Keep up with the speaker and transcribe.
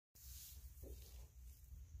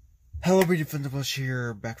Hello, Beauty from the Bush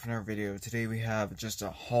here, back from our video. Today we have just a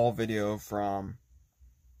haul video from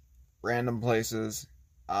random places.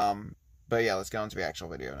 But yeah, let's get on to the actual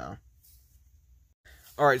video now.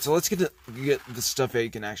 Alright, so let's get the stuff that you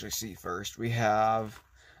can actually see first. I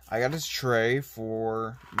got this tray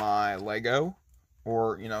for my Lego,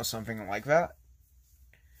 or, something like that.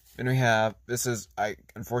 Then we have, I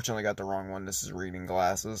unfortunately got the wrong one, this is reading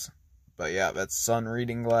glasses. But yeah, that's sun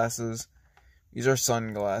reading glasses. These are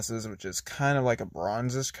sunglasses, which is kind of like a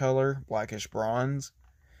bronzish color, blackish bronze.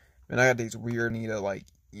 And I got these weird, need to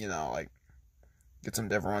get some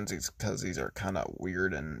different ones because these are kind of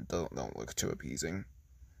weird and don't look too appeasing.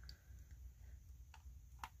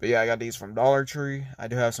 But yeah, I got these from Dollar Tree. I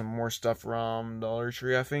do have some more stuff from Dollar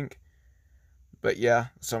Tree, I think. But yeah,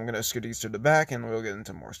 so I'm gonna scoot these to the back and we'll get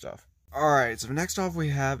into more stuff. Alright, so next off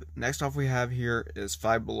we have here is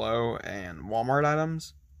Five Below and Walmart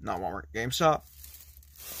items. Not Walmart, GameStop.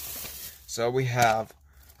 So we have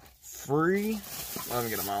free, let me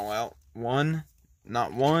get them all out. One,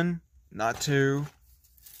 not two,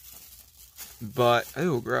 but,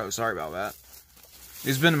 oh, gross, sorry about that.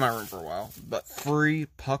 These have been in my room for a while, but free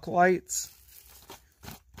puck lights.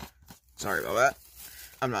 Sorry about that.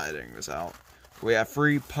 I'm not editing this out. We have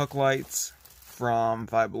free puck lights from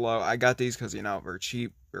Five Below. I got these because, they're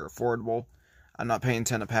cheap, they're affordable. I'm not paying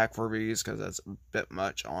 10 a pack for these because that's a bit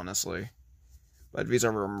much, honestly. But these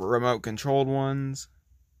are remote controlled ones.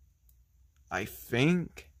 I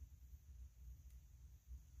think.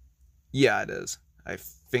 Yeah, it is. I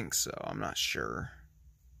think so. I'm not sure.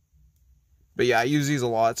 But yeah, I use these a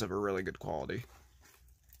lot, so they're really good quality.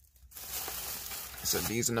 So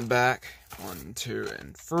these in the back. 1, 2,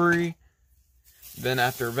 and 3. Then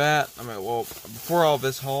after that, before all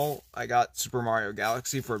this haul, I got Super Mario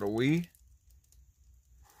Galaxy for the Wii.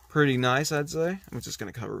 Pretty nice, I'd say. I'm just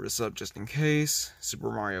going to cover this up just in case.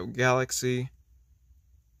 Super Mario Galaxy.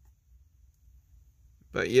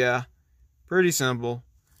 But yeah, pretty simple.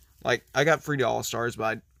 Like, I got 3D All-Stars,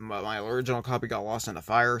 but my original copy got lost in a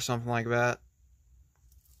fire or something like that.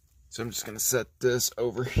 So I'm just going to set this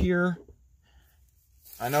over here.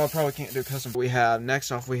 I know I probably can't do custom.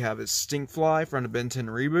 Next off we have is Stinkfly from the Ben 10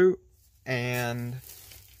 reboot. And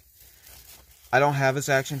I don't have this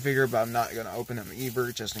action figure, but I'm not going to open him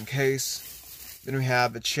either, just in case. Then we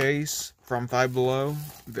have the Chase from Five Below,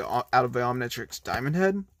 out of the Omnitrix Diamond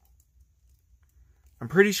Head. I'm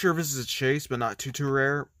pretty sure this is a Chase, but not too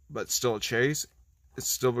rare, but still a Chase.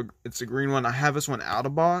 It's a green one. I have this one out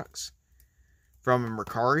of box from a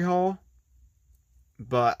Mercari haul,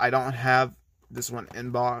 but I don't have this one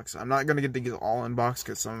in box. I'm not going to get these all in box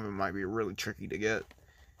because some of them might be really tricky to get.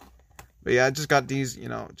 But yeah, I just got these,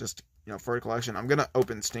 for a collection. I'm going to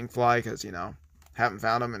open Stinkfly because, haven't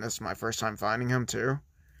found him, and this is my first time finding him, too.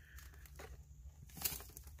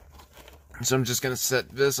 So I'm just going to set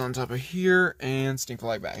this on top of here, and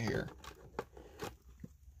Stinkfly back here.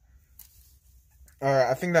 Alright,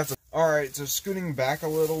 I think that's... Alright, so scooting back a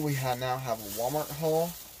little, we now have a Walmart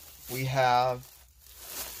haul. We have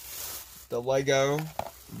the Lego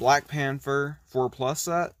Black Panther 4+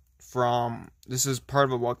 set from... This is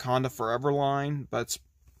part of a Wakanda Forever line, but it's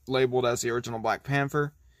labeled as the original Black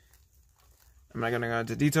Panther. I'm not going to go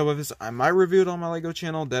into detail with this. I might review it on my Lego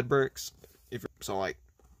channel, Dead Bricks.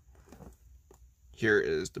 Here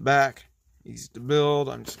is the back. Easy to build.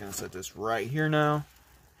 I'm just going to set this right here now.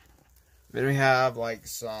 Then we have,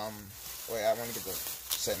 some... Wait, I want to get the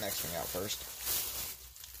set next thing out first.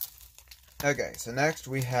 Okay, so next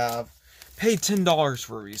we have... Paid $10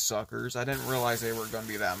 for these suckers. I didn't realize they were going to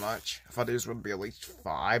be that much. I thought these would be at least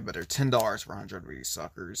 $5, but they're $10 for 100 of these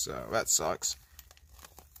suckers, so that sucks.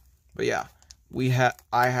 But yeah,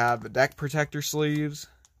 I have the deck protector sleeves.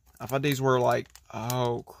 I thought these were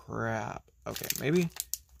oh crap. Okay, maybe.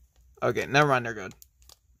 Okay, never mind. They're good.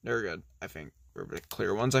 They're good. I think they're the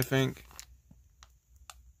clear ones. I think.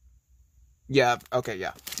 Yeah. Okay.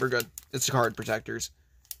 Yeah, we're good. It's the card protectors.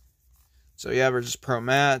 So yeah, we're just Pro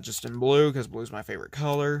Matte, just in blue, because blue's my favorite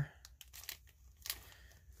color.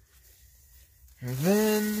 And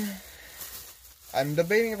then, I'm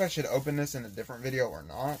debating if I should open this in a different video or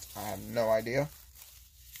not. I have no idea.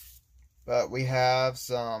 But we have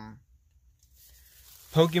some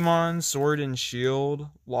Pokemon Sword and Shield,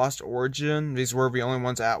 Lost Origin. These were the only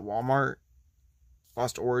ones at Walmart.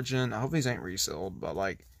 Lost Origin. I hope these ain't resealed, but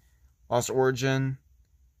Lost Origin.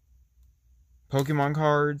 Pokemon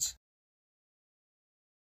cards.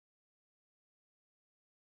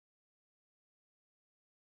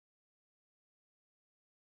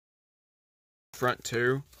 Front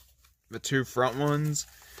two, the two front ones.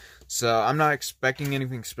 So I'm not expecting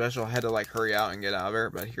anything special. I had to hurry out and get out of there,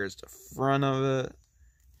 but here's the front of it.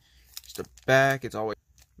 Just the back, it's always...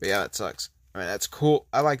 But yeah, that sucks. I mean, that's cool.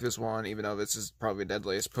 I like this one, even though this is probably the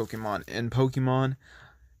deadliest Pokemon in Pokemon.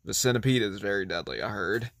 The Centipede is very deadly, I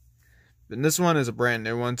heard. And this one is a brand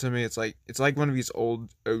new one to me. It's like one of these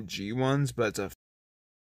old OG ones, but it's a...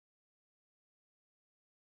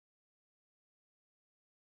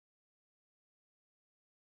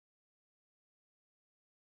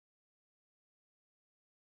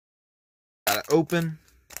 Got it open.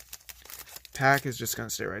 Pack is just going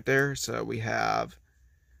to stay right there. So we have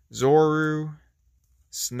Zoru,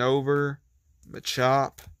 Snover,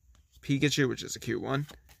 Machop, Pikachu, which is a cute one,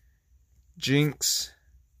 Jinx,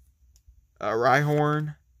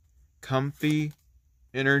 Rhyhorn, Comfy,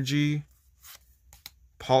 Energy,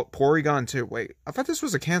 Porygon too. Wait, I thought this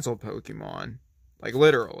was a canceled Pokemon. Like,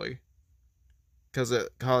 literally. Because it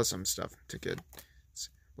caused some stuff to kids.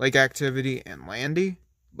 Lake Activity and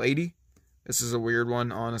Lady. This is a weird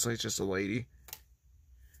one, honestly, it's just a lady.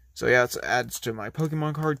 So yeah, it adds to my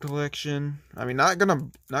Pokemon card collection. I mean, not gonna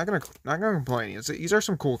complain. These are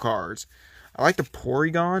some cool cards. I like the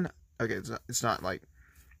Porygon. Okay, it's not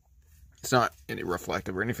any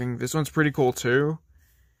reflective or anything. This one's pretty cool too.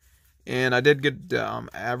 And I did get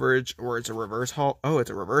average, or it's a reverse holo. Oh, it's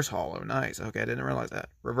a reverse holo. Nice. Okay, I didn't realize that.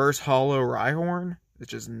 Reverse holo Rhyhorn,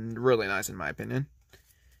 which is really nice in my opinion.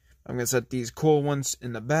 I'm gonna set these cool ones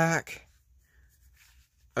in the back.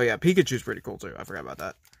 Oh yeah, Pikachu's pretty cool too. I forgot about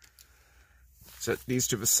that. Set these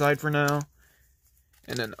to the side for now.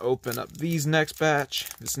 And then open up these next batch.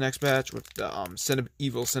 This next batch with the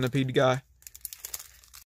evil centipede guy.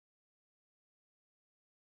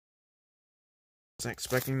 Wasn't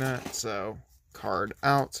expecting that, so card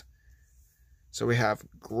out. So we have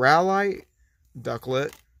Growlite,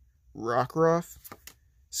 Ducklet, Rockruff,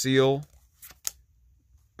 Seal,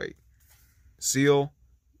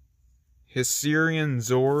 Hisuian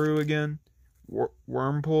Zoru again,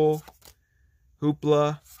 Wurmple,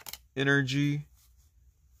 Hoopla, Energy,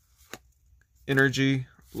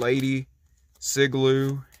 Lady,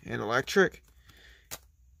 Siglu, and Electric.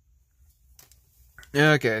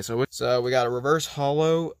 Okay, so we got a reverse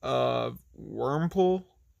holo of Wurmple.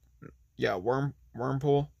 Yeah,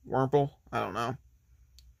 Wurmple. I don't know.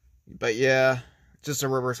 But yeah, just a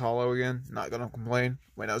reverse holo again. Not gonna complain.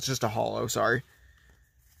 Wait, no, it's just a holo, sorry.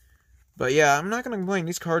 But yeah, I'm not gonna complain.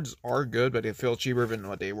 These cards are good, but they feel cheaper than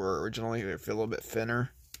what they were originally. They feel a little bit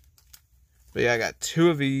thinner. But yeah, I got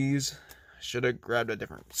 2 of these. Should have grabbed a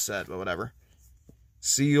different set, but whatever.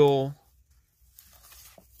 Seal.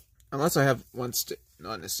 Unless I have one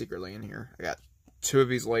not secretly in here. I got 2 of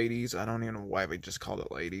these ladies. I don't even know why we just called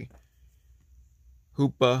it lady.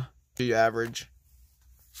 Hoopa. The average.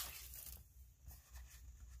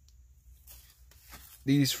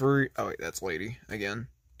 These free. Oh wait, that's lady again.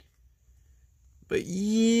 But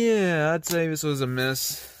yeah, I'd say this was a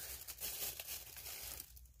miss.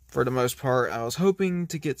 For the most part, I was hoping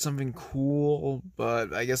to get something cool,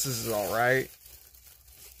 but I guess this is alright.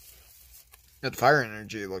 That Fire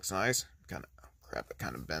Energy looks nice. Crap, it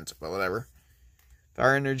kind of bent, but whatever.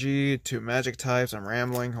 Fire Energy, 2 magic types. I'm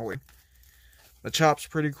rambling. Holy. The Chop's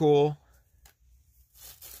pretty cool.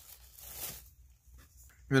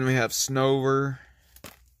 Then we have Snover.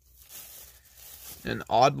 And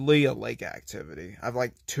oddly, a Lake Activity. I've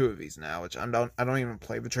like 2 of these now, which I don't even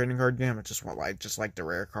play the trading card game. I just like the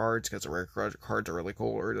rare cards, because the rare cards are really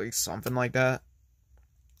cool, or at least something like that.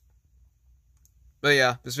 But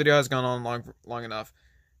yeah, this video has gone on long enough.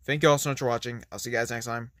 Thank you all so much for watching. I'll see you guys next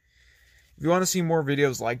time. If you want to see more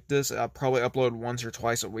videos like this, I'll probably upload once or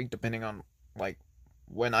twice a week, depending on like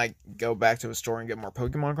when I go back to a store and get more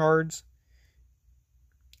Pokemon cards.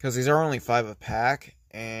 Because these are only 5 a pack,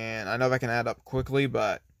 and I know that can add up quickly,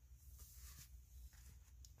 but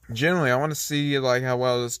generally I want to see like how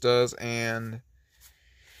well this does, and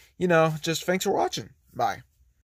you know, just thanks for watching. Bye.